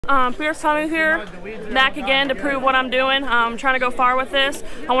Fierce Hunter here, back again to prove what I'm doing. I'm trying to go far with this.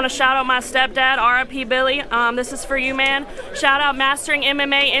 I want to shout out my stepdad, RIP Billy. This is for you, man. Shout out Mastering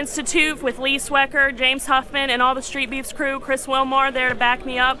MMA Institute with Lee Swecker, James Huffman, and all the Street Beefs crew. Chris Wilmore there to back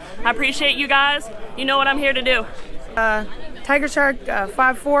me up. I appreciate you guys. You know what I'm here to do. Tiger Shark,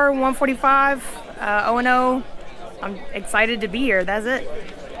 5'4", 145, 0-0. I'm excited to be here. That's it.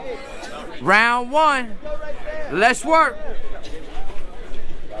 Round one. Let's work.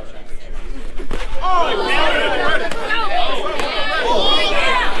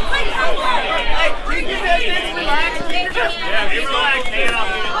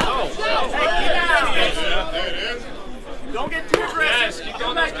 Don't get too aggressive. Keep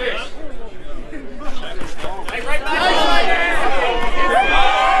going back there. Hey, right back.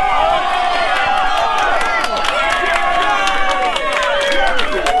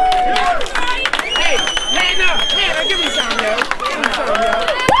 Hey, man up. Man, give me some, yo. Give me some, yo.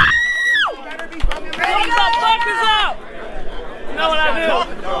 What the fuck is up? You know what I do?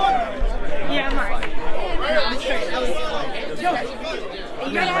 Yeah, I'm right.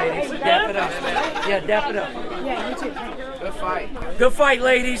 Dap it up. Yeah, dap it up. Yeah, you too. Good fight. Good fight,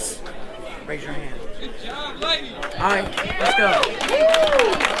 ladies. Raise your hand. Good job, ladies. All right, let's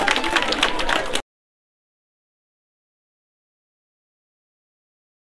go.